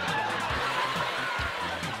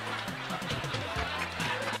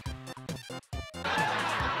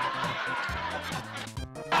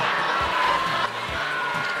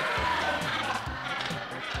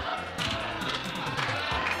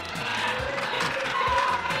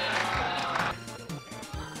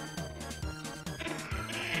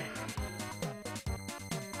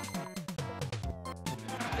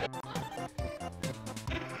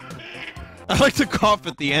 I like to cough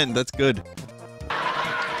at the end, that's good.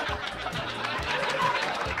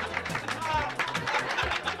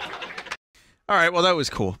 Alright, well that was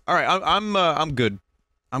cool. Alright, I'm good.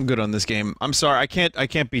 I'm good on this game. I'm sorry, I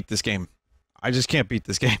can't beat this game. I just can't beat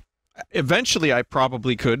this game. Eventually I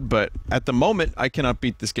probably could, but at the moment I cannot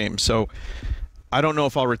beat this game, so I don't know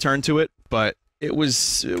if I'll return to it, but it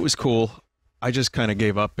was cool. I just kind of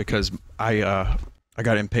gave up because I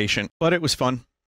got impatient, but it was fun.